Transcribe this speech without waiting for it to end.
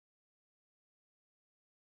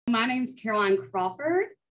My name is Caroline Crawford.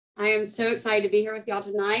 I am so excited to be here with y'all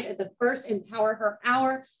tonight at the first Empower Her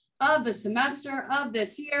Hour of the semester of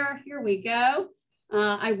this year. Here we go.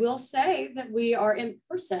 I will say that we are in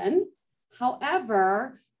person.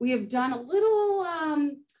 However, we have done a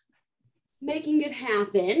little making it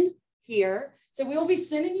happen here. So we will be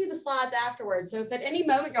sending you the slides afterwards. So if at any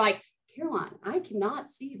moment you're like, Caroline, I cannot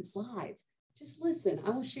see the slides, just listen. I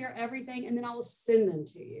will share everything and then I will send them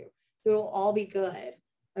to you. So it'll all be good.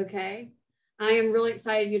 Okay. I am really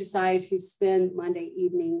excited you decided to spend Monday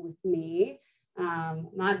evening with me.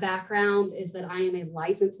 My background is that I am a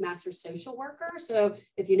licensed master social worker. So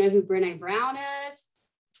if you know who Brené Brown is,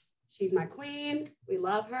 she's my queen. We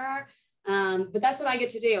love her. But that's what I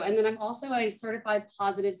get to do. And then I'm also a certified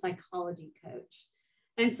positive psychology coach.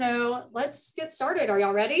 And so let's get started. Are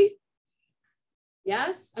y'all ready?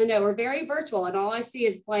 Yes, I know we're very virtual and all I see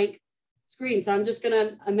is blank screen. So I'm just going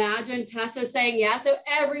to imagine Tessa saying yes. So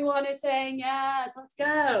everyone is saying yes. Let's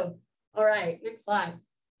go. All right, next slide.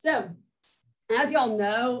 So as y'all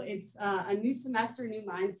know, it's a new semester, new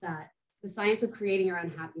mindset, the science of creating your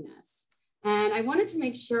own happiness. And I wanted to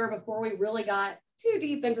make sure before we really got too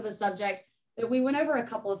deep into the subject that we went over a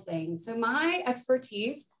couple of things. So my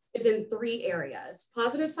expertise is in 3 areas: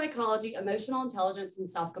 positive psychology, emotional intelligence, and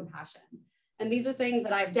self-compassion. And these are things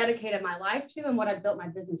that I've dedicated my life to and what I've built my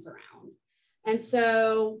business around. And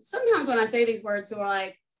so sometimes when I say these words, people are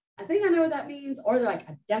like, I think I know what that means. Or they're like,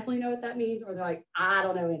 I definitely know what that means. Or they're like, I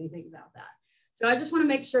don't know anything about that. So I just want to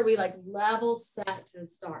make sure we level set to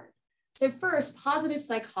start. So first, positive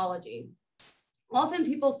psychology. Often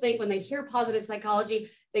people think when they hear positive psychology,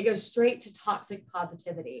 they go straight to toxic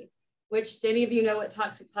positivity, which do any of you know what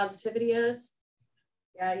toxic positivity is?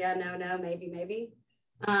 Yeah, no, maybe.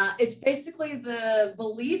 It's basically the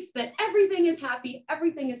belief that everything is happy,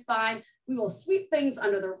 everything is fine. We will sweep things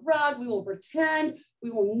under the rug. We will pretend.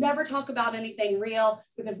 We will never talk about anything real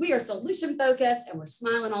because we are solution focused and we're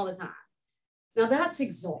smiling all the time. Now that's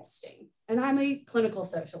exhausting. And I'm a clinical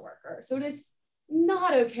social worker. So it is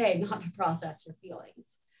not okay not to process your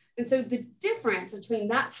feelings. And so the difference between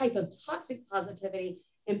that type of toxic positivity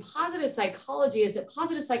and positive psychology is that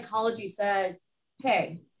positive psychology says,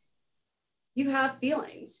 hey, you have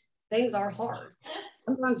feelings. Things are hard.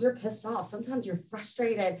 Sometimes you're pissed off. Sometimes you're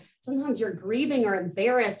frustrated. Sometimes you're grieving or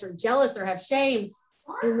embarrassed or jealous or have shame.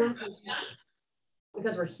 And that's okay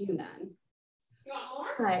because we're human.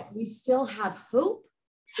 But we still have hope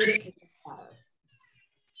that it can get better.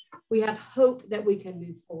 We have hope that we can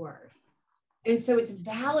move forward. And so it's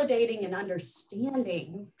validating and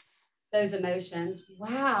understanding those emotions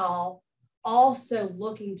while also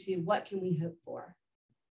looking to what can we hope for.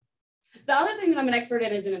 The other thing that I'm an expert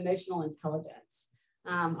in is in emotional intelligence.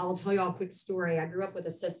 I will tell you all a quick story. I grew up with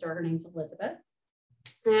a sister. Her name's Elizabeth.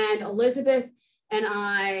 And Elizabeth and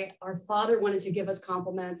I, our father wanted to give us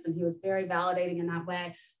compliments and he was very validating in that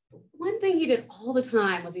way. But one thing he did all the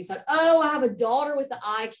time was he said, oh, I have a daughter with the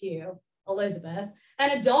IQ, Elizabeth,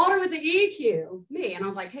 and a daughter with the EQ, me. And I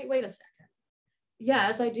was like, hey, wait a second.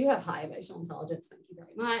 Yes, I do have high emotional intelligence. Thank you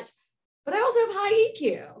very much. But I also have high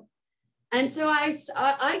EQ. And so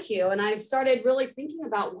IQ, and I started really thinking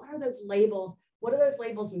about what are those labels? What do those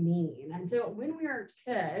labels mean? And so when we are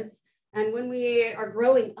kids and when we are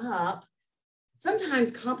growing up,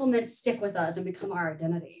 sometimes compliments stick with us and become our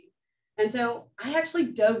identity. And so I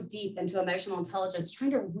actually dove deep into emotional intelligence,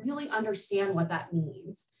 trying to really understand what that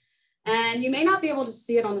means. And you may not be able to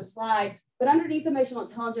see it on the slide, but underneath emotional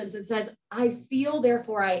intelligence, it says, I feel,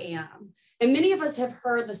 therefore I am. And many of us have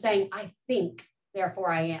heard the saying, I think, therefore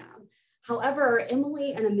I am. However,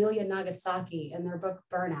 Emily and Amelia Nagasaki in their book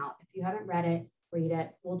Burnout, if you haven't read it, read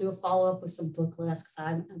it. We'll do a follow-up with some book lists because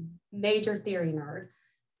I'm a major theory nerd.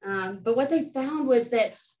 But what they found was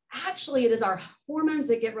that actually it is our hormones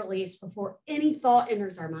that get released before any thought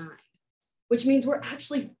enters our mind, which means we're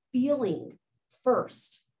actually feeling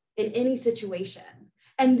first in any situation.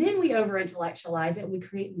 And then we over-intellectualize it and we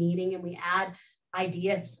create meaning and we add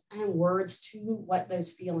ideas and words to what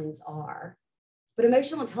those feelings are. But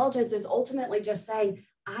emotional intelligence is ultimately just saying,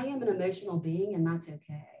 I am an emotional being and that's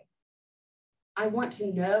okay. I want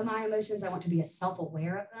to know my emotions. I want to be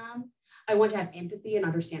self-aware of them. I want to have empathy and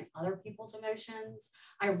understand other people's emotions.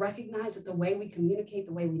 I recognize that the way we communicate,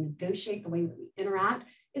 the way we negotiate, the way that we interact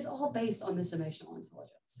is all based on this emotional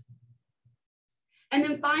intelligence. And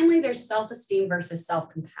then finally, there's self-esteem versus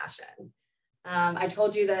self-compassion. I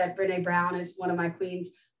told you that Brené Brown is one of my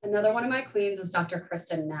queens. Another one of my queens is Dr.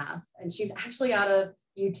 Kristen Neff, and she's actually out of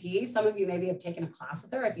UT. Some of you maybe have taken a class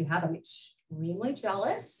with her. If you have, I'm extremely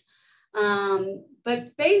jealous.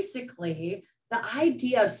 But basically, the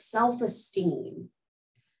idea of self-esteem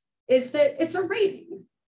is that it's a rating.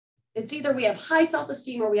 It's either we have high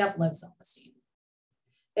self-esteem or we have low self-esteem.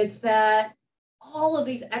 It's that all of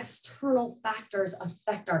these external factors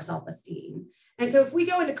affect our self-esteem. And so if we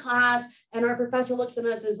go into class and our professor looks at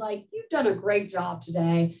us and is like, you've done a great job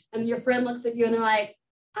today. And your friend looks at you and they're like,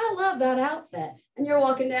 I love that outfit. And you're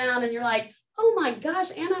walking down and you're like, oh my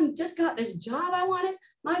gosh, Anna, I just got this job I wanted.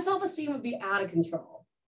 My self-esteem would be out of control.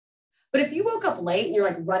 But if you woke up late and you're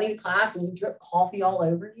like running to class and you drip coffee all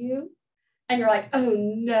over you, and you're like, oh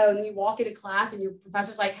no, and you walk into class and your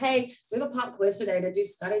professor's like, hey, we have a pop quiz today to do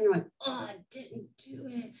study. And you're like, oh, I didn't do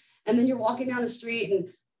it. And then you're walking down the street and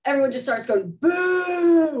everyone just starts going,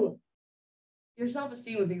 boo. Your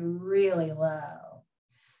self-esteem would be really low.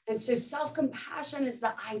 And so self-compassion is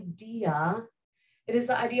the idea. It is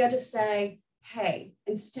the idea to say, hey,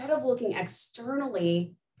 instead of looking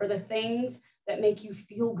externally for the things that make you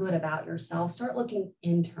feel good about yourself, start looking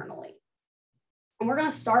internally. And we're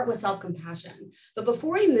going to start with self-compassion. But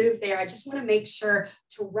before we move there, I just want to make sure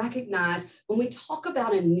to recognize when we talk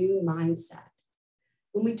about a new mindset,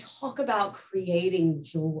 when we talk about creating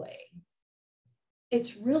joy,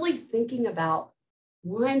 it's really thinking about,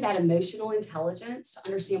 one, that emotional intelligence to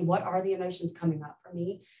understand what are the emotions coming up for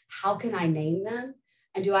me? How can I name them?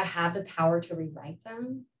 And do I have the power to rewrite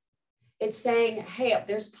them? It's saying, hey,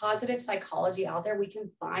 there's positive psychology out there. We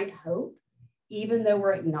can find hope, even though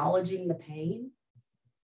we're acknowledging the pain.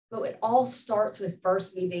 But it all starts with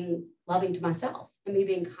first me being loving to myself and me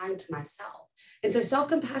being kind to myself. And so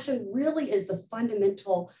self-compassion really is the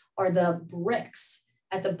fundamental or the bricks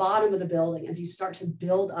at the bottom of the building as you start to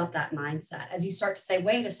build up that mindset, as you start to say,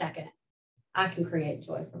 wait a second, I can create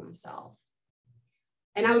joy for myself.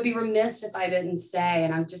 And I would be remiss if I didn't say,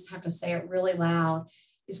 and I just have to say it really loud,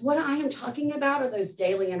 is what I am talking about are those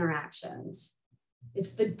daily interactions.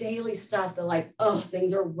 It's the daily stuff that like, oh,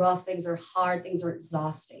 things are rough, things are hard, things are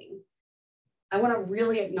exhausting. I want to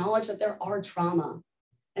really acknowledge that there are trauma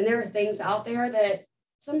and there are things out there that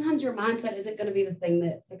sometimes your mindset isn't going to be the thing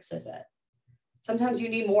that fixes it. Sometimes you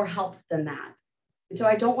need more help than that. And so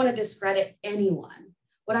I don't want to discredit anyone.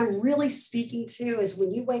 What I'm really speaking to is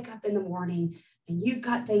when you wake up in the morning and you've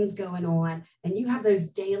got things going on and you have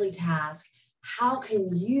those daily tasks, how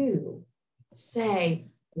can you say,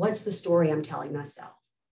 what's the story I'm telling myself?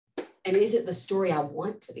 And is it the story I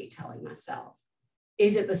want to be telling myself?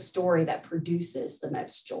 Is it the story that produces the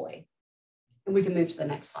most joy? And we can move to the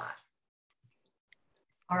next slide.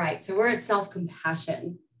 All right, so we're at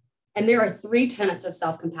self-compassion. And there are 3 tenets of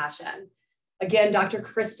self-compassion. Again, Dr.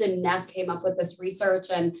 Kristen Neff came up with this research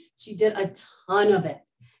and she did a ton of it.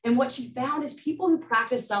 And what she found is people who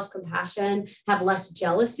practice self-compassion have less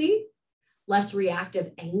jealousy, less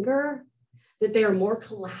reactive anger, that they are more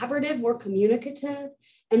collaborative, more communicative.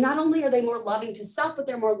 And not only are they more loving to self, but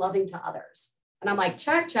they're more loving to others. And I'm like,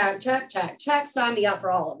 check, check, check, check, check, sign me up for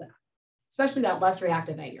all of that, especially that less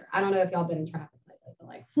reactive anger. I don't know if y'all been in traffic lately, but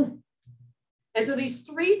like, whew. And so these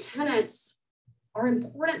 3 tenets are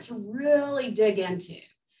important to really dig into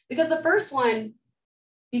because the first one,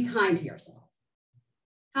 be kind to yourself.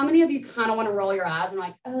 How many of you kind of want to roll your eyes and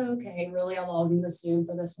like, oh, okay, really, I'll log in this Zoom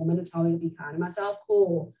for this woman to tell me to be kind to myself?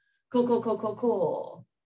 Cool, cool, cool, cool, cool, cool.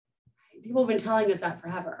 People have been telling us that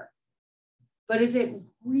forever. But is it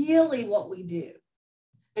really what we do?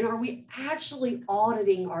 And are we actually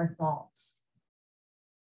auditing our thoughts?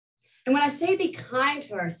 And when I say be kind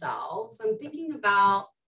to ourselves, I'm thinking about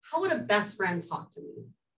how would a best friend talk to me?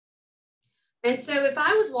 And so if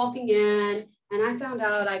I was walking in and I found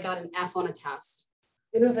out I got an F on a test,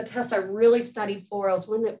 it was a test I really studied for. It was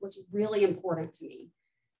one that was really important to me.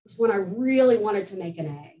 It was one I really wanted to make an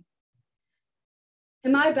A.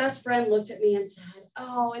 And my best friend looked at me and said,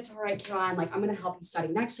 oh, it's all right, Caroline. Like, I'm going to help you study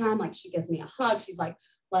next time. Like, she gives me a hug. She's like,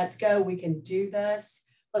 let's go. We can do this.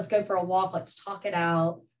 Let's go for a walk. Let's talk it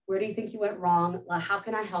out. Where do you think you went wrong? How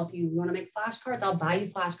can I help you? You want to make flashcards? I'll buy you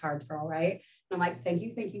flashcards, girl, right? And I'm like, thank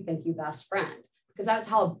you, best friend. Because that's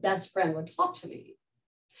how a best friend would talk to me.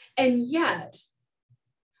 And yet,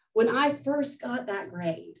 when I first got that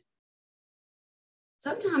grade,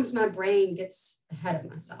 sometimes my brain gets ahead of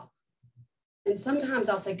myself. And sometimes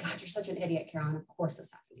I'll say, God, you're such an idiot, Caroline. Of course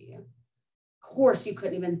this happened to you. Of course you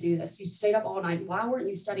couldn't even do this. You stayed up all night. Why weren't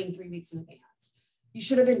you studying 3 weeks in advance? You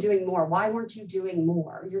should have been doing more. Why weren't you doing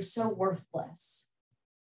more? You're so worthless.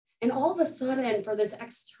 And all of a sudden, for this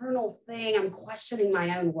external thing, I'm questioning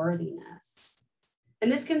my own worthiness.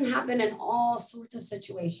 And this can happen in all sorts of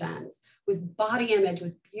situations, with body image,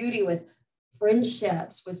 with beauty, with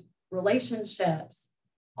friendships, with relationships,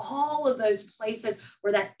 all of those places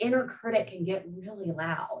where that inner critic can get really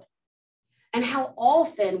loud. And how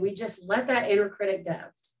often we just let that inner critic go.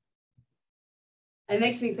 It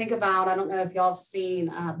makes me think about, I don't know if y'all have seen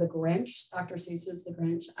The Grinch, Dr. Seuss's The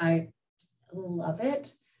Grinch. I love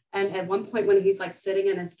it. And at one point when he's like sitting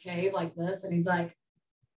in his cave like this, and he's like,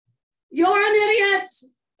 "You're an idiot."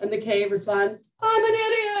 And the cave responds, "I'm an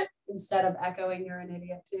idiot," instead of echoing, "You're an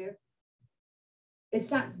idiot too." It's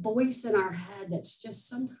that voice in our head that's just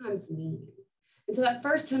sometimes mean. And so that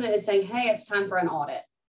first tune is saying, hey, it's time for an audit.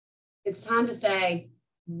 It's time to say,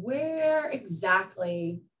 where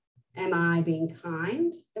exactly am I being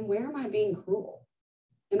kind? And where am I being cruel?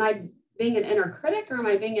 Am I being an inner critic, or am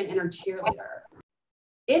I being an inner cheerleader?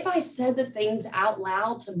 If I said the things out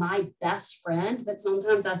loud to my best friend that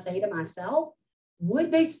sometimes I say to myself,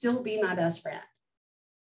 would they still be my best friend?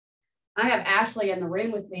 I have Ashley in the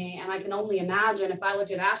room with me, and I can only imagine if I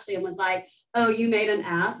looked at Ashley and was like, "Oh, you made an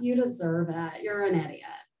F, you deserve it, you're an idiot."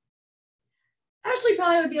 Ashley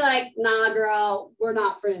probably would be like, "Nah, girl, we're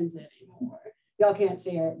not friends anymore." Y'all can't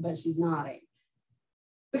see her, but she's nodding.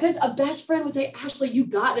 Because a best friend would say, "Ashley, you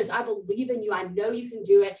got this. I believe in you. I know you can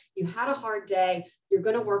do it. You had a hard day. You're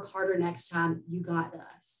going to work harder next time. You got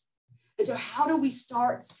this." And so how do we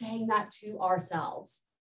start saying that to ourselves?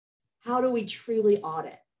 How do we truly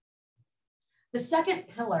audit? The second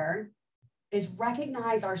pillar is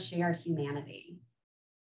recognize our shared humanity.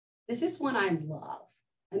 This is one I love.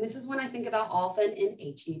 And this is one I think about often in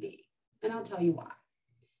HEB. And I'll tell you why.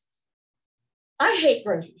 I hate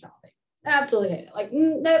grocery shopping. Absolutely hate it. Like,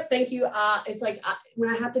 no, thank you. It's like when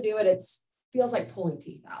I have to do it, it feels like pulling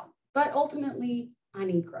teeth out. But ultimately, I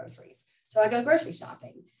need groceries. So I go grocery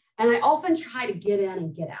shopping. And I often try to get in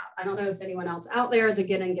and get out. I don't know if anyone else out there is a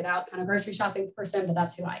get in, get out kind of grocery shopping person, but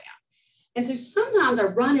that's who I am. And so sometimes I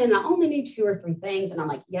run in and I only need 2 or 3 things. And I'm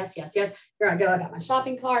like, yes, yes, yes. Here I go. I got my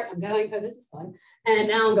shopping cart. I'm going, oh, this is fun. And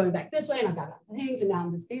now I'm going back this way and I've got things. And now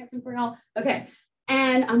I'm just dancing for y'all. Okay.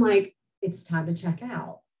 And I'm like, it's time to check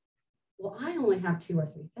out. Well, I only have 2 or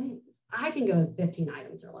 3 things. I can go 15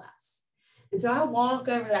 items or less. And so I walk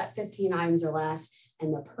over that 15 items or less,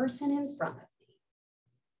 and the person in front of me,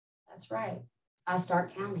 that's right, I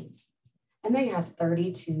start counting. And they have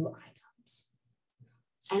 32 items.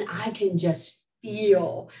 And I can just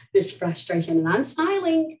feel this frustration. And I'm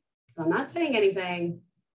smiling because I'm not saying anything,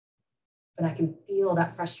 but I can feel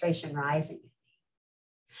that frustration rising.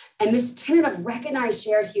 And this tenet of recognized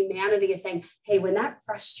shared humanity is saying, hey, when that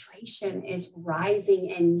frustration is rising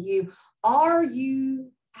in you, are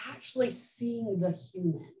you actually seeing the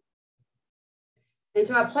human? And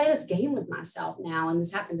so I play this game with myself now, and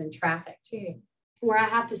this happens in traffic too, where I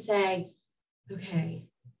have to say, okay,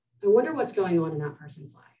 I wonder what's going on in that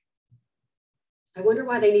person's life. I wonder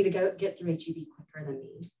why they need to get through HEB quicker than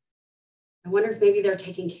me. I wonder if maybe they're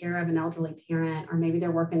taking care of an elderly parent, or maybe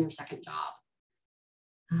they're working their second job.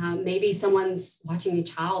 Maybe someone's watching a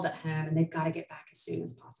child at home and they've got to get back as soon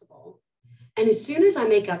as possible. And as soon as I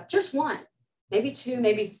make up just 1, maybe 2,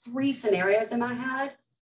 maybe 3 scenarios in my head,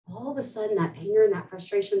 all of a sudden that anger and that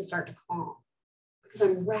frustration start to calm because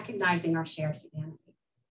I'm recognizing our shared humanity.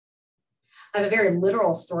 I have a very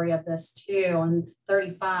literal story of this too. On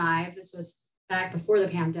 35, this was back before the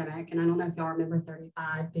pandemic. And I don't know if y'all remember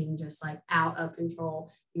 35 being just like out of control.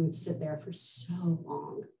 You would sit there for so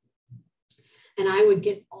long. And I would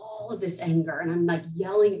get all of this anger, and I'm like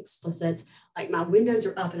yelling explicits, like my windows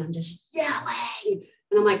are up and I'm just yelling.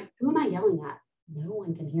 And I'm like, who am I yelling at? No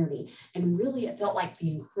one can hear me. And really it felt like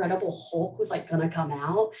the Incredible Hulk was like gonna come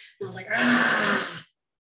out. And I was like, ah.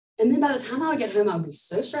 And then by the time I would get home, I would be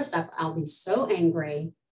so stressed up. I'll be so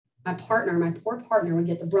angry. My poor partner would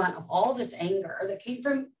get the brunt of all this anger that came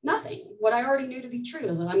from nothing. What I already knew to be true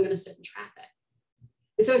is that I'm going to sit in traffic.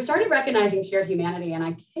 And so I started recognizing shared humanity, and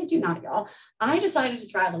I kid you not, y'all, I decided to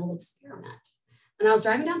try a little experiment. And I was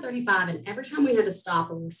driving down 35, and every time we had to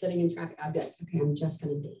stop or we were sitting in traffic, I'd be like, okay, I'm just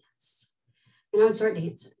going to dance. And I would start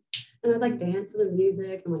dancing. And I'd like dance to the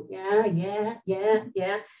music. I'm like, yeah, yeah, yeah,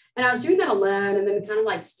 yeah. And I was doing that alone, and then kind of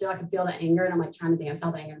like still I could feel the anger, and I'm like trying to dance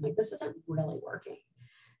out the anger. I'm like, this isn't really working.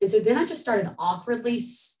 And so then I just started awkwardly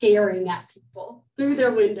staring at people through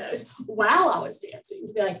their windows while I was dancing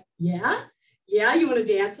to be like, yeah, you want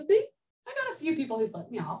to dance with me? I got a few people who flipped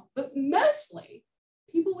me off, but mostly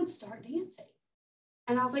people would start dancing.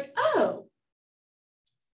 And I was like, oh,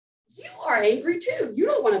 you are angry too. You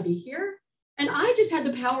don't want to be here. And I just had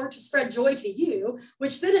the power to spread joy to you,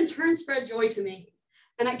 which then in turn spread joy to me.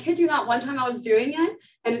 And I kid you not, one time I was doing it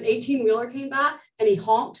and an 18-wheeler came by and he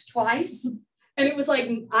honked twice. And it was like,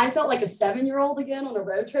 I felt like a 7-year-old again on a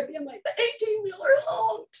road trip. And I'm like, the 18-wheeler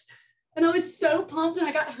honked. And I was so pumped. And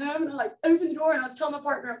I got home and I like opened the door and I was telling my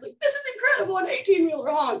partner, I was like, this is incredible, an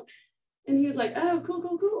 18-wheeler honked. And he was like, oh, cool,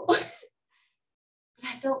 cool, cool. But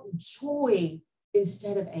I felt joy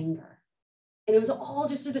instead of anger. And it was all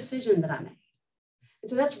just a decision that I made. And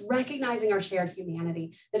so that's recognizing our shared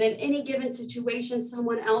humanity, that in any given situation,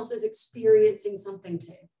 someone else is experiencing something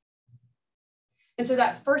too. And so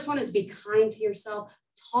that first one is be kind to yourself,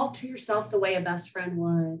 talk to yourself the way a best friend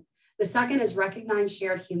would. The second is recognize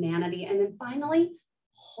shared humanity. And then finally,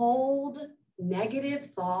 hold negative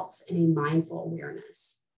thoughts in a mindful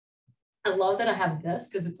awareness. I love that I have this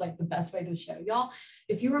because it's like the best way to show y'all.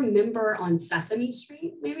 If you remember on Sesame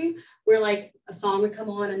Street, maybe, where like a song would come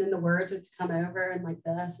on and then the words would come over and like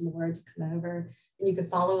this and the words would come over and you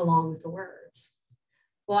could follow along with the words.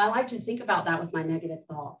 Well, I like to think about that with my negative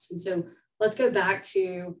thoughts. And so let's go back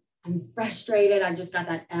to, I'm frustrated. I just got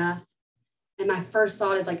that F. And my first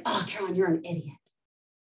thought is like, oh, Caroline, you're an idiot.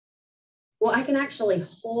 Well, I can actually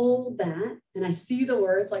hold that and I see the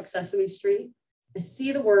words like Sesame Street. I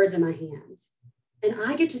see the words in my hands and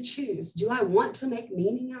I get to choose. Do I want to make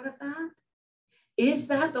meaning out of that? Is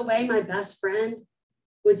that the way my best friend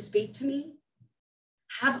would speak to me?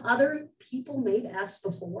 Have other people made F's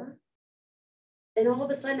before? And all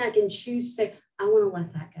of a sudden I can choose to say, I want to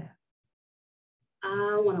let that go.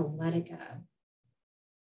 I want to let it go.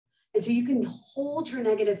 And so you can hold your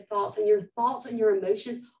negative thoughts, and your thoughts and your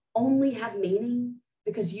emotions only have meaning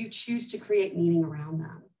because you choose to create meaning around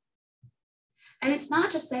them. And it's not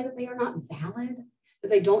to say that they are not valid, that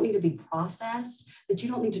they don't need to be processed, that you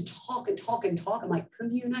don't need to talk and talk and talk. I'm like,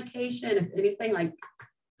 communication, if anything, like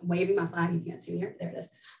I'm waving my flag. You can't see me here. There it is.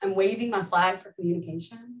 I'm waving my flag for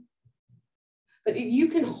communication. But if you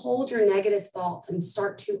can hold your negative thoughts and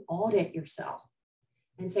start to audit yourself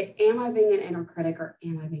and say, am I being an inner critic or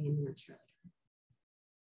am I being an inner cheerleader?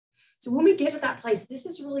 So when we get to that place, this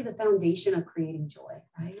is really the foundation of creating joy,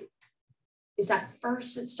 right? Is that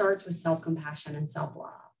first it starts with self-compassion and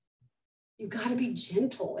self-love. You got to be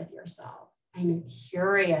gentle with yourself and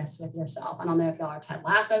curious with yourself. I don't know if y'all are Ted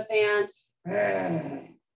Lasso fans.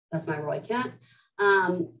 That's my Roy Kent.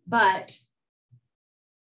 But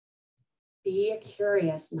be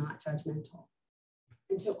curious, not judgmental.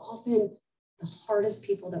 And so often the hardest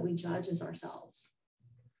people that we judge is ourselves.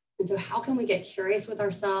 And so how can we get curious with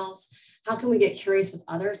ourselves? How can we get curious with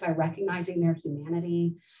others by recognizing their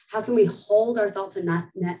humanity? How can we hold our thoughts and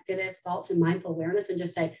negative thoughts in mindful awareness and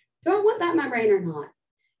just say, do I want that in my brain or not?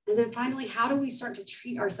 And then finally, how do we start to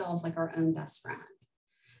treat ourselves like our own best friend?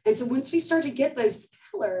 And so once we start to get those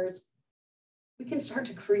pillars, we can start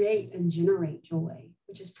to create and generate joy,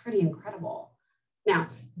 which is pretty incredible. Now,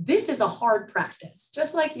 this is a hard practice,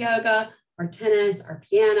 just like yoga or tennis or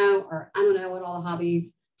piano or I don't know what all the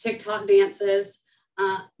hobbies, TikTok dances.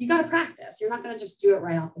 You got to practice. You're not going to just do it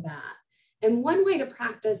right off the bat. And one way to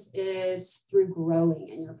practice is through growing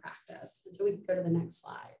in your practice. And so we can go to the next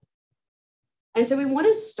slide. And so we want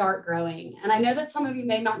to start growing. And I know that some of you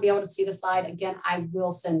may not be able to see the slide. Again, I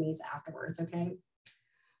will send these afterwards, okay?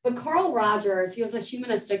 But Carl Rogers, he was a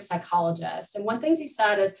humanistic psychologist. And one thing he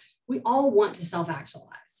said is, we all want to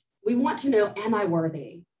self-actualize. We want to know, am I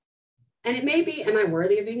worthy? And it may be, am I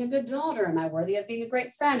worthy of being a good daughter? Am I worthy of being a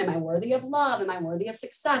great friend? Am I worthy of love? Am I worthy of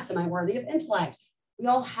success? Am I worthy of intellect? We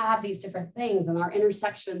all have these different things, and our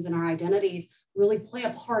intersections and our identities really play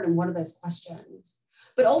a part in one of those questions.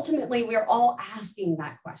 But ultimately, we're all asking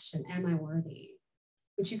that question, am I worthy?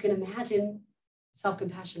 Which you can imagine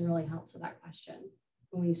self-compassion really helps with that question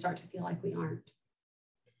when we start to feel like we aren't.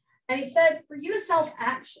 And he said, for you to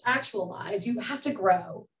self-actualize, you have to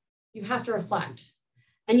grow. You have to reflect.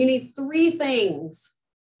 And you need three things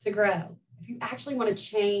to grow. If you actually want to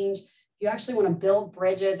change, if you actually want to build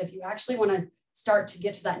bridges, if you actually want to start to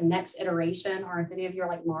get to that next iteration, or if any of you are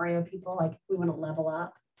like Mario people, like we want to level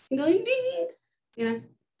up, ding, ding, you know?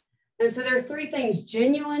 And so there are three things: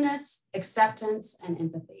 genuineness, acceptance, and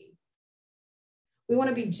empathy. We want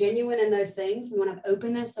to be genuine in those things. We want to have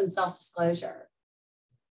openness and self-disclosure.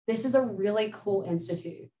 This is a really cool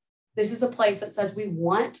institute. This is a place that says we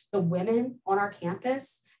want the women on our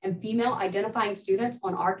campus and female identifying students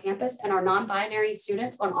on our campus and our non-binary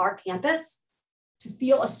students on our campus to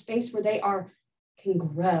feel a space where they can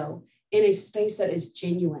grow in a space that is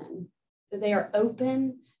genuine, that they are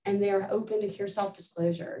open and they are open to hear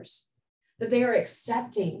self-disclosures, that they are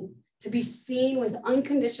accepting to be seen with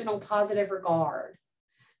unconditional positive regard.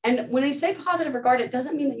 And when I say positive regard, it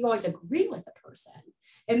doesn't mean that you always agree with the person.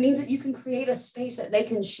 It means that you can create a space that they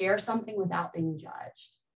can share something without being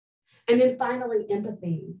judged. And then finally,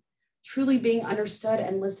 empathy, truly being understood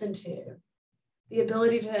and listened to. The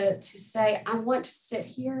ability to say, I want to sit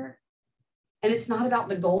here. And it's not about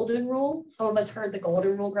the golden rule. Some of us heard the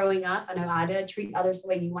golden rule growing up. I know I did, treat others the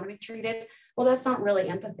way you want to be treated. Well, that's not really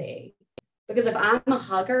empathy. Because if I'm a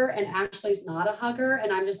hugger and Ashley's not a hugger,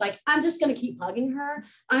 and I'm just like, I'm just going to keep hugging her,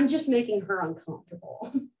 I'm just making her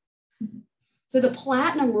uncomfortable. So the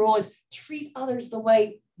platinum rule is treat others the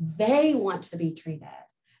way they want to be treated.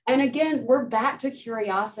 And again, we're back to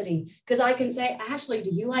curiosity, because I can say, Ashley, do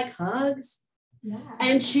you like hugs? Yeah.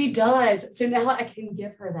 And she does. So now I can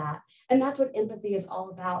give her that. And that's what empathy is all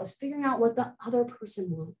about, is figuring out what the other person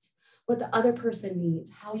wants, what the other person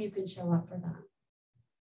needs, how you can show up for them.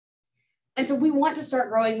 And so we want to start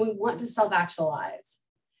growing. We want to self-actualize.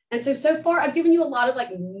 And so far, I've given you a lot of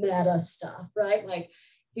like meta stuff, right? Like,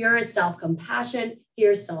 here is self-compassion.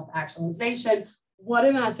 Here's self-actualization. What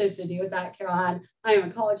am I supposed to do with that, Caroline? I am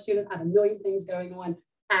a college student. I have a million things going on.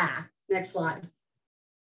 Next slide.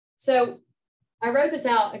 So I wrote this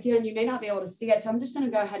out. Again, you may not be able to see it, so I'm just going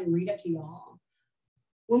to go ahead and read it to y'all.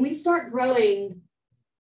 When we start growing,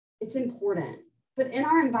 it's important. But in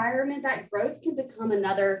our environment, that growth can become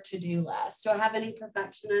another to-do list. Do I have any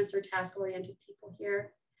perfectionists or task-oriented people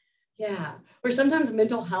here? Yeah. Or sometimes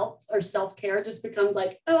mental health or self-care just becomes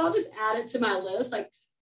like, oh, I'll just add it to my list. Like,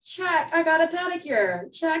 check, I got a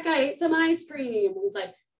pedicure. Check, I ate some ice cream. And it's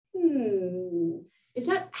like, is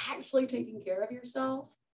that actually taking care of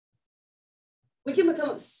yourself? We can become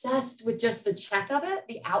obsessed with just the check of it,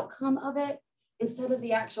 the outcome of it, instead of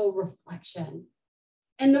the actual reflection.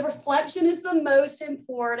 And the reflection is the most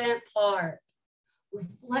important part.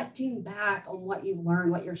 Reflecting back on what you've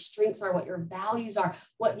learned, what your strengths are, what your values are,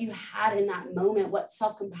 what you had in that moment, what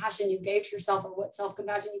self-compassion you gave to yourself, or what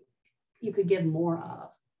self-compassion you could give more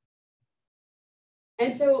of.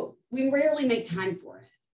 And so we rarely make time for it.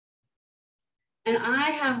 And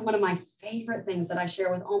I have one of my favorite things that I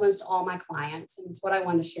share with almost all my clients, and it's what I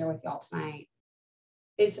wanted to share with y'all tonight,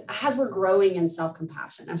 is as we're growing in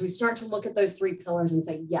self-compassion, as we start to look at those 3 pillars and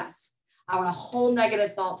say, yes, I want to hold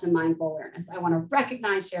negative thoughts and mindful awareness. I want to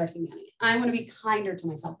recognize shared humanity. I want to be kinder to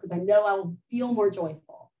myself because I know I will feel more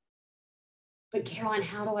joyful. But Caroline,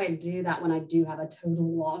 how do I do that when I do have a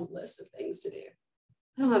total long list of things to do?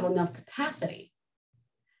 I don't have enough capacity.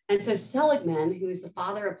 And so Seligman, who is the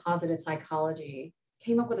father of positive psychology,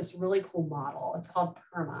 came up with this really cool model. It's called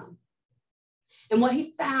PERMA. And what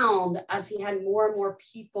he found as he had more and more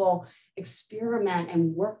people experiment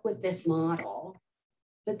and work with this model,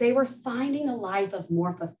 that they were finding a life of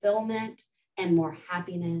more fulfillment and more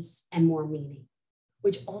happiness and more meaning,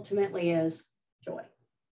 which ultimately is joy.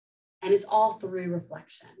 And it's all through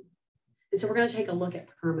reflection. And so we're going to take a look at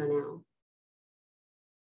PERMA now.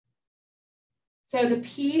 So the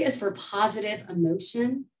P is for positive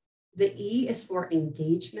emotion. The E is for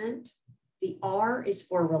engagement. The R is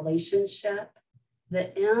for relationship.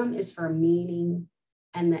 The M is for meaning.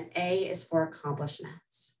 And the A is for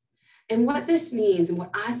accomplishments. And what this means, and what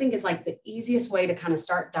I think is like the easiest way to kind of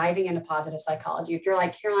start diving into positive psychology, if you're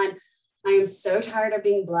like, Caroline, I am so tired of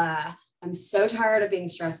being blah. I'm so tired of being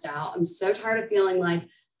stressed out. I'm so tired of feeling like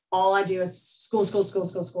all I do is school,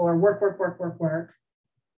 or work.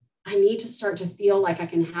 I need to start to feel like I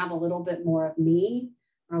can have a little bit more of me,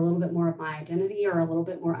 or a little bit more of my identity, or a little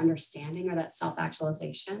bit more understanding, or that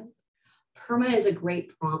self-actualization. PERMA is a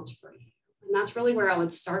great prompt for you. And that's really where I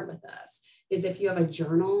would start with this, is if you have a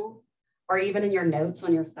journal, or even in your notes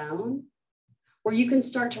on your phone, where you can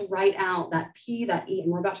start to write out that P, that E,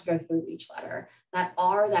 and we're about to go through each letter, that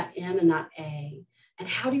R, that M, and that A. And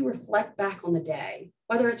how do you reflect back on the day?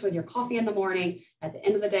 Whether it's with your coffee in the morning, at the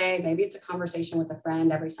end of the day, maybe it's a conversation with a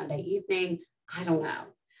friend every Sunday evening, I don't know.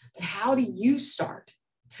 But how do you start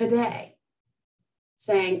today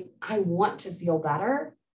saying, I want to feel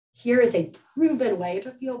better? Here is a proven way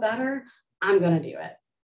to feel better. I'm going to do it.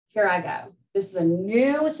 Here I go. This is a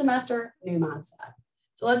new semester, new mindset.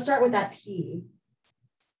 So let's start with that P.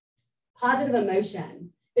 Positive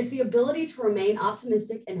emotion. It's the ability to remain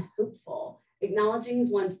optimistic and hopeful,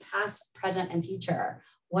 acknowledging one's past, present, and future.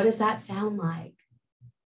 What does that sound like?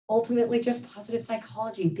 Ultimately, just positive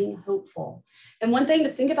psychology, being hopeful. And one thing to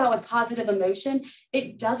think about with positive emotion,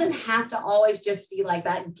 it doesn't have to always just be like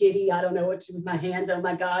that giddy, I don't know what to do with my hands, oh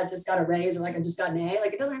my God, just got a raise, or like I just got an A.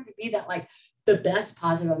 Like, it doesn't have to be that like the best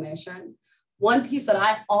positive emotion. One piece that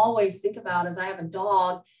I always think about is I have a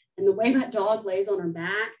dog, and the way that dog lays on her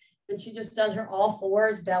back, and she just does her all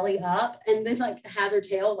fours, belly up, and then like has her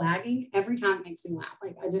tail wagging. Every time it makes me laugh.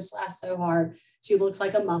 Like, I just laugh so hard. She looks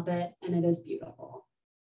like a Muppet, and it is beautiful.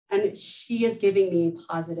 And she is giving me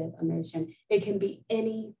positive emotion. It can be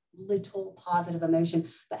any little positive emotion,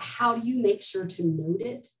 but how do you make sure to note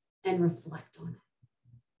it and reflect on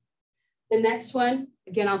it? The next one,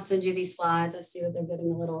 again, I'll send you these slides. I see that they're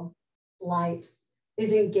getting a little light,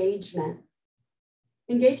 is engagement.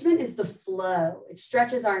 Engagement is the flow. It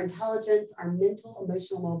stretches our intelligence, our mental,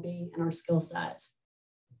 emotional well-being, and our skill sets.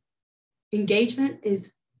 Engagement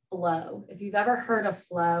is flow. If you've ever heard of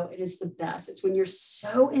flow, it is the best. It's when you're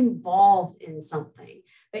so involved in something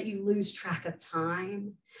that you lose track of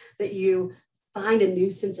time, that you find a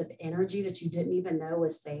new sense of energy that you didn't even know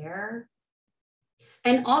was there.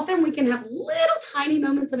 And often we can have little tiny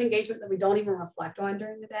moments of engagement that we don't even reflect on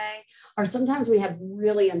during the day, or sometimes we have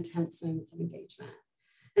really intense moments of engagement.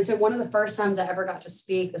 And so one of the first times I ever got to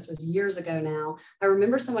speak, this was years ago now, I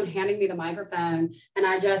remember someone handing me the microphone and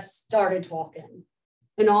I just started talking.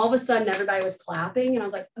 And all of a sudden everybody was clapping and I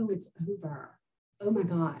was like, oh, it's over. Oh my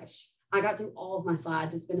gosh. I got through all of my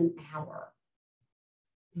slides. It's been an hour.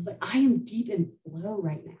 I was like, I am deep in flow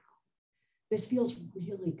right now. This feels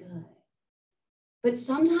really good. But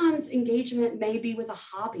sometimes engagement may be with a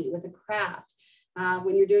hobby, with a craft,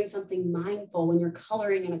 when you're doing something mindful, when you're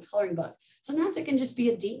coloring in a coloring book. Sometimes it can just be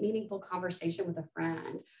a deep, meaningful conversation with a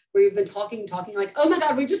friend where you've been talking, like, oh my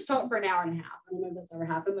God, we just talked for an hour and a half. I don't know if that's ever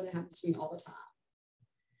happened, but it happens to me all the time.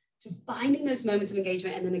 So finding those moments of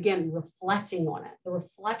engagement and then again, reflecting on it. The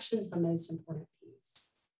reflection's the most important piece.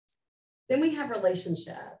 Then we have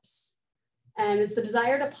relationships. And it's the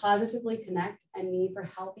desire to positively connect and need for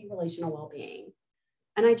healthy relational well-being.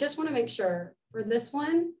 And I just want to make sure for this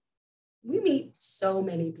one, we meet so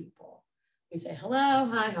many people. We say, hello,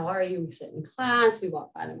 hi, how are you? We sit in class, we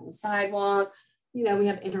walk by them on the sidewalk, we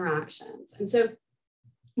have interactions. And so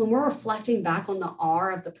when we're reflecting back on the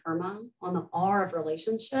R of the PERMA, on the R of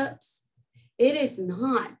relationships, it is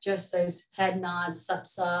not just those head nods,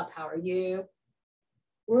 sup, how are you?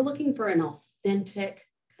 We're looking for an authentic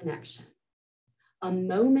connection, a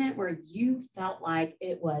moment where you felt like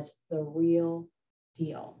it was the real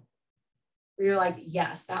deal. Where you're like,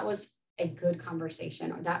 yes, that was a good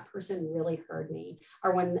conversation, or that person really heard me.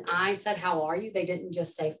 Or when I said, how are you? They didn't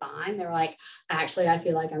just say fine. They're like, actually, I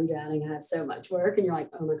feel like I'm drowning. I have so much work. And you're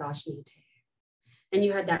like, oh my gosh, me too. And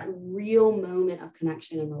you had that real moment of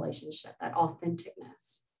connection and relationship, that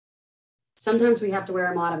authenticness. Sometimes we have to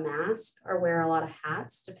wear a lot of masks or wear a lot of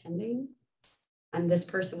hats, depending. I'm this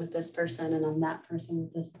person with this person, and I'm that person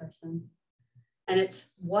with this person. And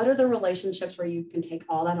it's, what are the relationships where you can take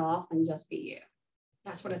all that off and just be you?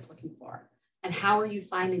 That's what it's looking for. And how are you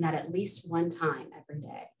finding that at least one time every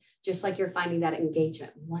day? Just like you're finding that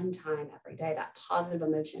engagement one time every day, that positive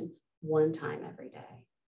emotion one time every day.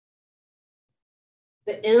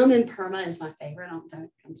 The M in PERMA is my favorite. I don't think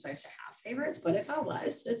I'm supposed to have favorites, but if I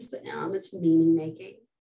was, it's the M. It's meaning making.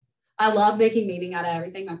 I love making meaning out of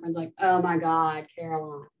everything. My friend's like, oh my God,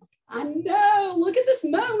 Caroline. I know, look at this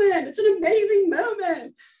moment. It's an amazing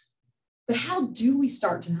moment. But how do we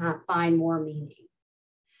start to find more meaning?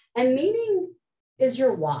 And meaning is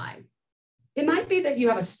your why. It might be that you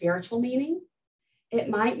have a spiritual meaning. It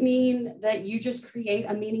might mean that you just create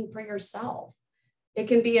a meaning for yourself. It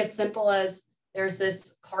can be as simple as there's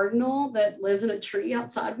this cardinal that lives in a tree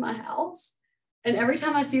outside of my house. And every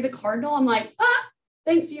time I see the cardinal, I'm like,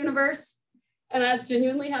 thanks, universe. And I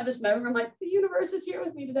genuinely have this moment where I'm like, the universe is here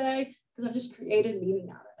with me today because I've just created meaning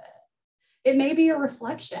out of it. It may be a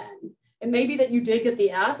reflection. It may be that you did get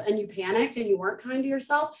the F and you panicked and you weren't kind to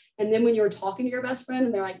yourself. And then when you were talking to your best friend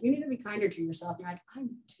and they're like, you need to be kinder to yourself. And you're like, I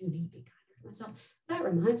do need to be kinder to myself. That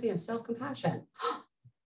reminds me of self-compassion.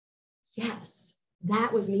 Yes,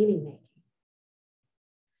 that was meaning making.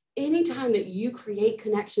 Anytime that you create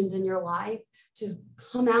connections in your life to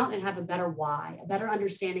come out and have a better why, a better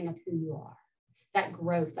understanding of who you are, that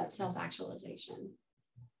growth, that self-actualization.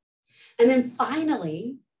 And then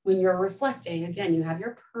finally, when you're reflecting, again, you have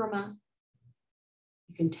your PERMA.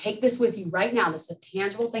 You can take this with you right now. This is a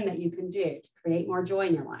tangible thing that you can do to create more joy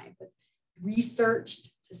in your life. It's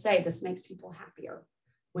researched to say this makes people happier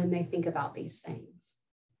when they think about these things.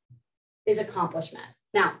 Is accomplishment.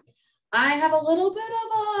 Now, I have a little bit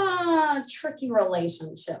of a tricky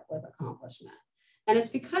relationship with accomplishment. And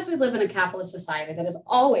it's because we live in a capitalist society that is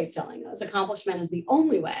always telling us accomplishment is the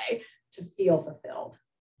only way to feel fulfilled.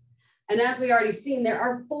 And as we already seen, there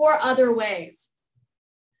are 4 other ways.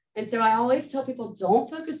 And so I always tell people, don't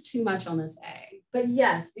focus too much on this A. But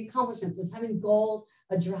yes, the accomplishments is having goals,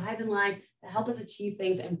 a drive in life that help us achieve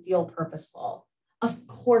things and feel purposeful. Of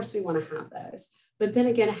course, we want to have those. But then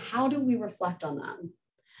again, how do we reflect on them?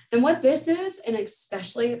 And what this is, and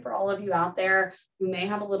especially for all of you out there who may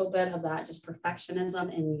have a little bit of that just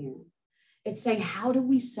perfectionism in you, it's saying, how do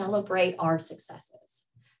we celebrate our successes?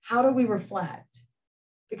 How do we reflect?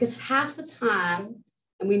 Because half the time,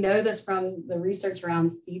 and we know this from the research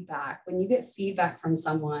around feedback, when you get feedback from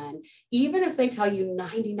someone, even if they tell you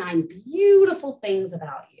 99 beautiful things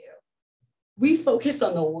about you, we focus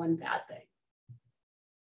on the one bad thing.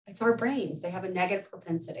 It's our brains. They have a negative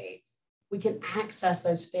propensity. We can access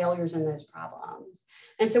those failures and those problems.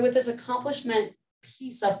 And so with this accomplishment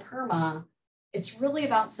piece of PERMA, it's really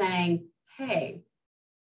about saying, hey,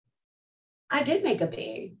 I did make a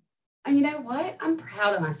B. And you know what? I'm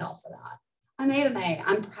proud of myself for that. I made an A.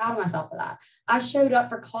 I'm proud of myself for that. I showed up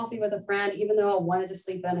for coffee with a friend, even though I wanted to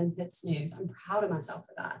sleep in and hit snooze. I'm proud of myself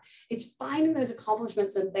for that. It's finding those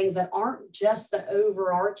accomplishments and things that aren't just the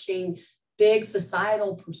overarching big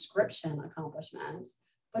societal prescription accomplishments,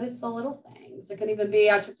 but it's the little things. It can even be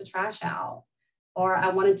I took the trash out, or I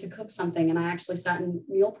wanted to cook something and I actually sat and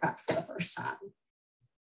meal prepped for the first time.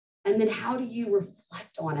 And then how do you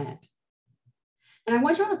reflect on it? And I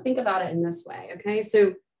want y'all to think about it in this way, okay?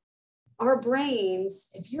 So our brains,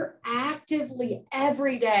 if you're actively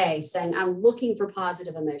every day saying, I'm looking for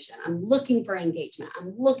positive emotion, I'm looking for engagement,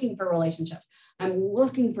 I'm looking for relationships, I'm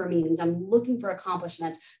looking for meetings, I'm looking for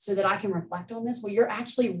accomplishments so that I can reflect on this, well, you're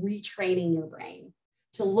actually retraining your brain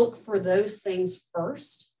to look for those things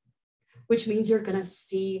first, which means you're going to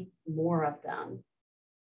see more of them.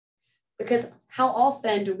 Because how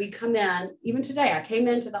often do we come in, even today, I came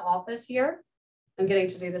into the office here. I'm getting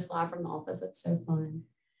to do this live from the office. It's so fun.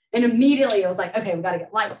 And immediately I was like, okay, we got to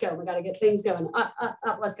get lights going. We got to get things going. Up,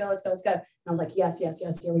 let's go. And I was like, yes.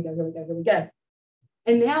 Here we go.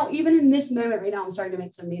 And now, even in this moment right now, I'm starting to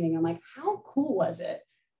make some meaning. I'm like, how cool was it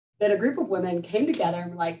that a group of women came together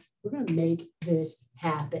and were like, we're going to make this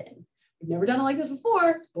happen. We've never done it like this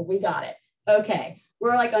before, but we got it. Okay.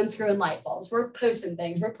 We're like unscrewing light bulbs. We're posting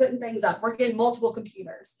things. We're putting things up. We're getting multiple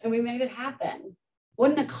computers and we made it happen.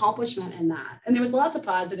 What an accomplishment in that. And there was lots of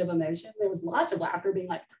positive emotion. There was lots of laughter being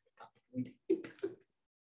like,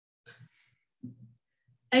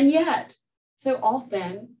 and yet, so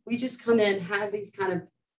often we just come in, have these kind of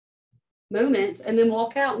moments, and then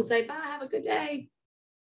walk out and say, bye, have a good day.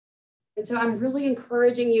 And so I'm really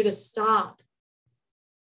encouraging you to stop,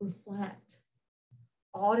 reflect,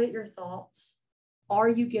 audit your thoughts. Are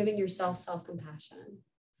you giving yourself self-compassion?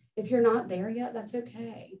 If you're not there yet, that's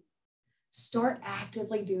okay. Start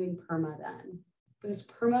actively doing PERMA then, because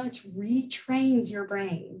PERMA retrains your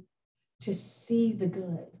brain to see the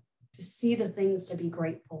good, to see the things to be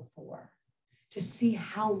grateful for, to see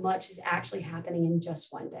how much is actually happening in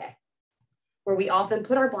just one day, where we often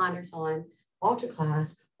put our blinders on, walk to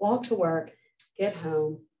class, walk to work, get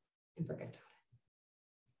home, and forget about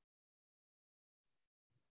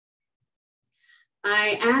it.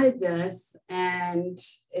 I added this, and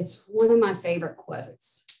it's one of my favorite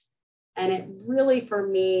quotes. And it really, for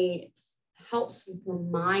me, helps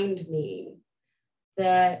remind me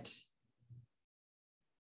that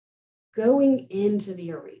going into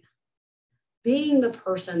the arena, being the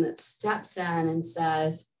person that steps in and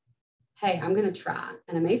says, hey, I'm going to try,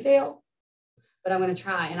 and I may fail, but I'm going to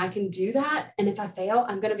try, and I can do that. And if I fail,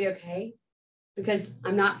 I'm going to be okay, because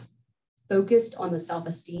I'm not focused on the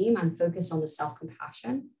self-esteem. I'm focused on the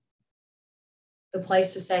self-compassion. The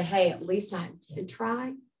place to say, hey, at least I did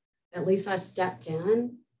try. At least I stepped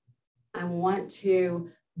in. I want to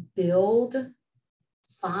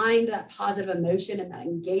find that positive emotion and that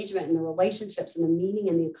engagement and the relationships and the meaning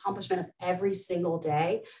and the accomplishment of every single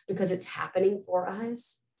day, because it's happening for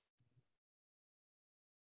us.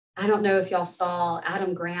 I don't know if y'all saw,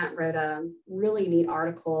 Adam Grant wrote a really neat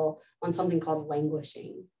article on something called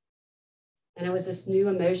languishing. And it was this new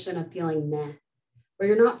emotion of feeling meh, where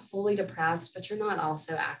you're not fully depressed, but you're not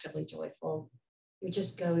also actively joyful. You're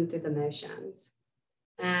just going through the motions.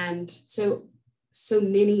 And so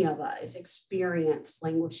many of us experienced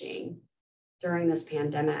languishing during this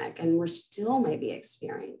pandemic, and we're still maybe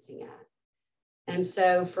experiencing it. And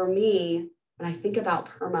so for me, when I think about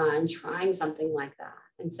PERMA and trying something like that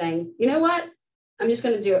and saying, you know what, I'm just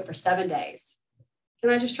going to do it for 7 days.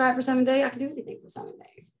 Can I just try it for 7 days? I can do anything for 7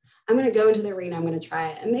 days. I'm going to go into the arena. I'm going to try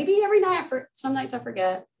it. And maybe every night, some nights I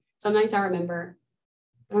forget, some nights I remember,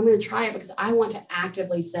 but I'm going to try it because I want to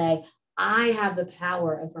actively say, I have the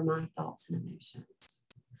power over my thoughts and emotions.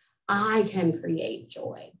 I can create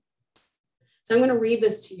joy. So I'm going to read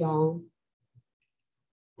this to y'all.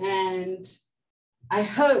 And I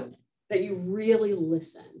hope that you really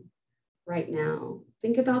listen right now.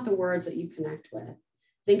 Think about the words that you connect with.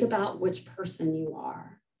 Think about which person you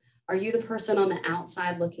are. Are you the person on the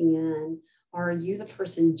outside looking in? Or are you the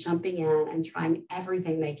person jumping in and trying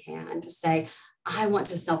everything they can to say, I want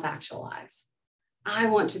to self-actualize. I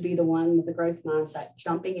want to be the one with the growth mindset,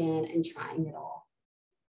 jumping in and trying it all.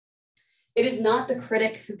 It is not the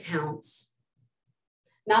critic who counts,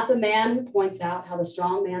 not the man who points out how the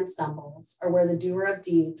strong man stumbles or where the doer of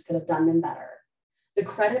deeds could have done them better. The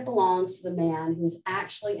credit belongs to the man who is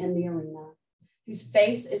actually in the arena, whose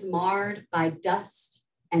face is marred by dust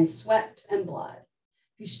and sweat and blood,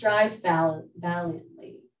 who strives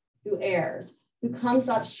valiantly, who errs, who comes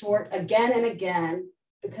up short again and again,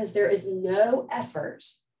 because there is no effort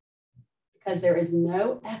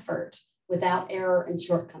without error and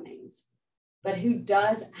shortcomings, but who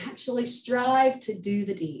does actually strive to do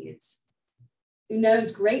the deeds, who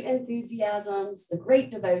knows great enthusiasms, the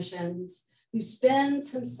great devotions, who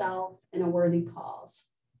spends himself in a worthy cause,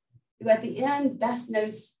 who at the end best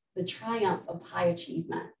knows the triumph of high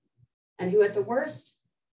achievement, and who at the worst,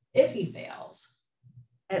 if he fails,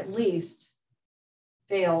 at least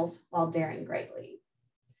fails while daring greatly,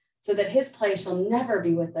 so that his place shall never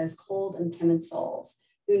be with those cold and timid souls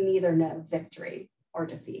who neither know victory or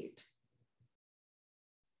defeat.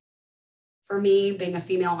 For me, being a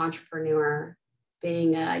female entrepreneur,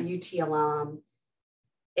 being a UT alum,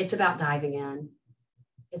 it's about diving in.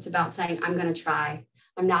 It's about saying, I'm going to try.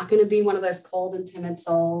 I'm not going to be one of those cold and timid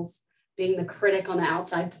souls, being the critic on the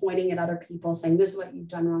outside, pointing at other people, saying, this is what you've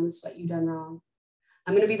done wrong, this is what you've done wrong.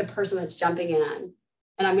 I'm going to be the person that's jumping in.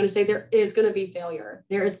 And I'm going to say, there is going to be failure.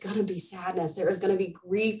 There is going to be sadness. There is going to be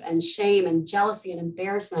grief and shame and jealousy and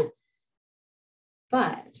embarrassment.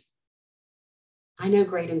 But I know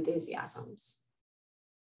great enthusiasms.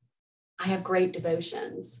 I have great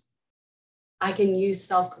devotions. I can use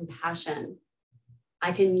self-compassion.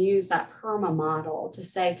 I can use that PERMA model to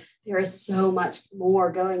say, there is so much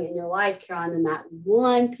more going in your life, Caroline, than that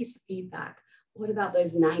one piece of feedback. What about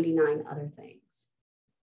those 99 other things?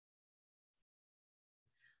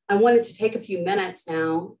 I wanted to take a few minutes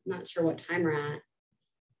now. I'm not sure what time we're at.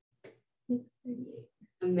 6:38.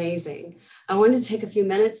 Amazing. I wanted to take a few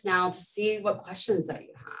minutes now to see what questions that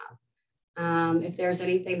you have. If there's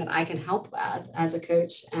anything that I can help with as a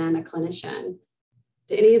coach and a clinician.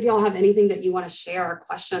 Do any of y'all have anything that you want to share or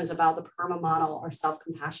questions about the PERMA model or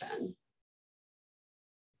self-compassion?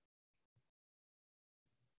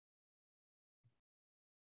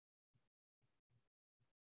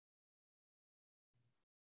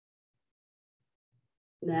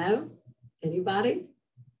 No? Anybody?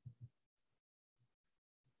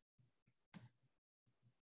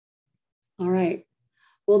 All right.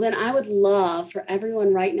 Well, then I would love for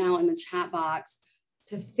everyone right now in the chat box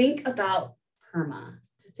to think about PERMA,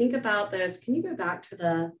 to think about this. Can you go back to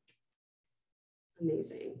the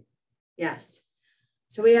amazing? Yes.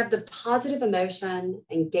 So we have the positive emotion,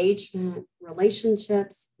 engagement,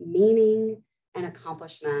 relationships, meaning, and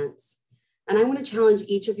accomplishments. And I want to challenge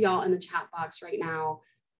each of y'all in the chat box right now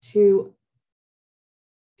to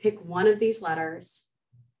pick one of these letters,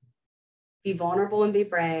 be vulnerable and be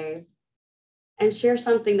brave, and share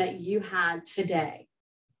something that you had today.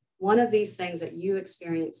 One of these things that you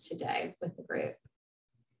experienced today with the group.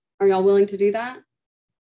 Are y'all willing to do that?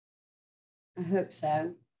 I hope so.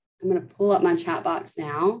 I'm going to pull up my chat box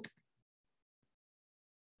now.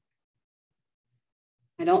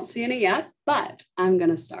 I don't see any yet, but I'm going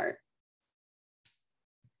to start.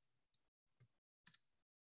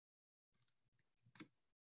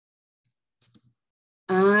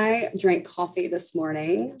 I drank coffee this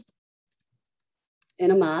morning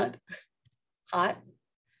in a mug, hot.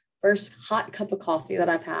 First hot cup of coffee that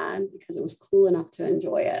I've had because it was cool enough to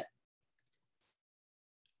enjoy it.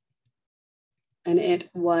 And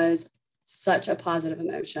it was such a positive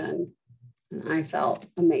emotion. And I felt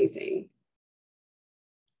amazing.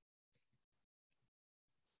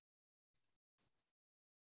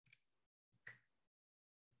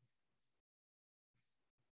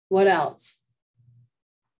 What else?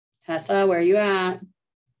 Tessa, where are you at?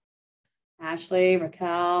 Ashley,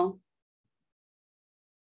 Raquel.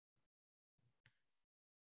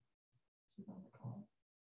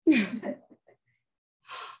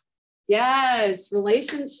 Yes,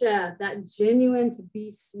 relationship, that genuine to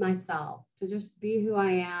be myself, to just be who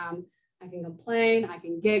I am. I can complain, I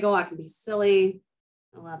can giggle, I can be silly.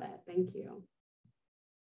 I love it. Thank you.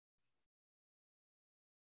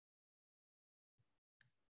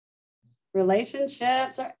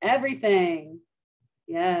 Relationships are everything.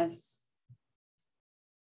 Yes.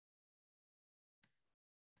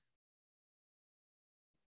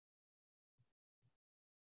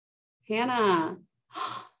 Hannah.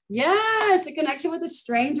 Yes, a connection with a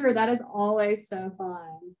stranger. That is always so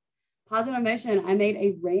fun. Positive emotion. I made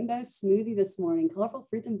a rainbow smoothie this morning. Colorful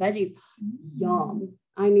fruits and veggies. Yum.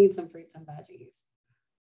 I need some fruits and veggies.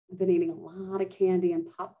 I've been eating a lot of candy and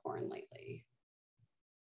popcorn lately.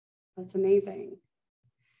 That's amazing.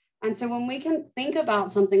 And so when we can think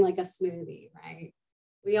about something like a smoothie, right?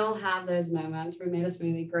 We all have those moments. We made a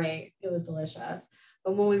smoothie, great. It was delicious.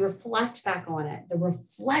 But when we reflect back on it, the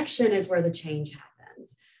reflection is where the change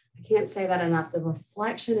happens. I I can't say that enough. The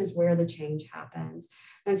reflection is where the change happens.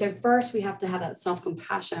 And so first we have to have that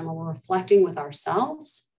self-compassion when we're reflecting with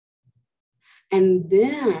ourselves, and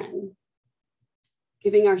then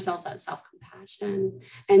giving ourselves that self-compassion,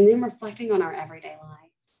 and then reflecting on our everyday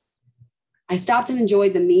life. I stopped and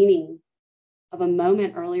enjoyed the meaning of a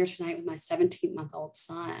moment earlier tonight with my 17-month-old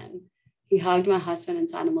son. He hugged my husband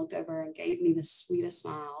inside and looked over and gave me the sweetest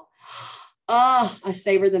smile. Oh, I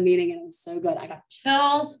savored the meeting and it was so good. I got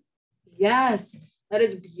chills. Yes, that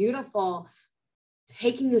is beautiful.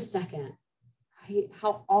 Taking a second, right?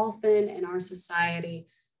 How often in our society,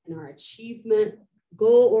 in our achievement,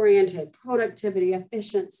 goal-oriented, productivity,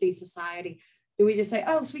 efficiency society, do we just say,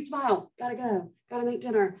 oh, sweet smile, gotta go, gotta make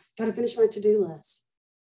dinner, gotta finish my to-do list.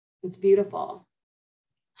 It's beautiful.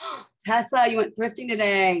 Tessa, you went thrifting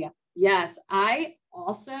today. Yes, I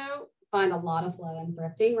also find a lot of flow in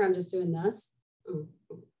thrifting where I'm just doing this.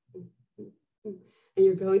 And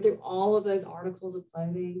you're going through all of those articles of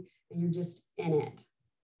clothing and you're just in it.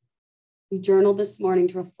 You journaled this morning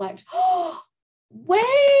to reflect.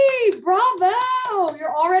 Wait, bravo.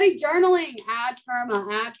 You're already journaling. Add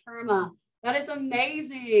perma. That is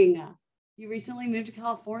amazing. You recently moved to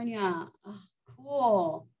California. Oh,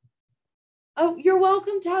 cool. Oh, you're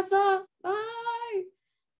welcome, Tessa. Bye.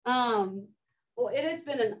 Well, it has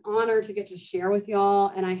been an honor to get to share with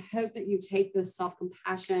y'all. And I hope that you take this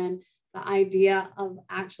self-compassion, the idea of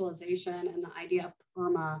actualization, and the idea of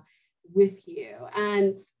perma with you.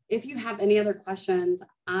 And if you have any other questions,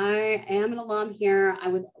 I am an alum here. I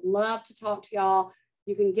would love to talk to y'all.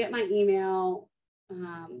 You can get my email,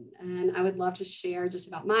 and I would love to share just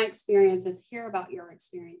about my experiences, hear about your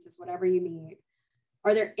experiences, whatever you need.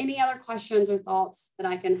 Are there any other questions or thoughts that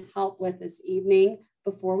I can help with this evening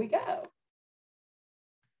before we go?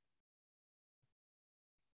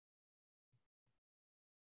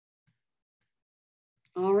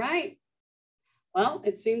 All right. Well,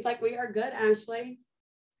 it seems like we are good, Ashley.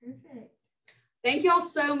 Perfect. Thank you all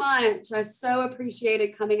so much. I so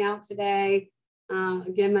appreciated coming out today.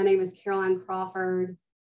 Again, my name is Caroline Crawford.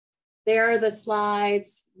 There are the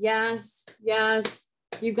slides. Yes, yes.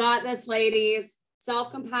 You got this, ladies.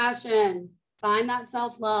 Self-compassion. Find that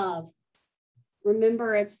self-love.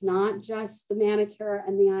 Remember, it's not just the manicure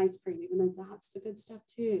and the ice cream, even though that's the good stuff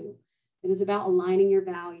too. It is about aligning your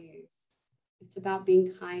values. It's about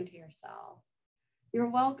being kind to yourself. You're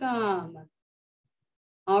welcome.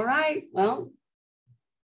 All right. Well,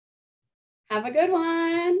 have a good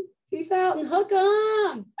one. Peace out and hook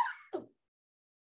 'em.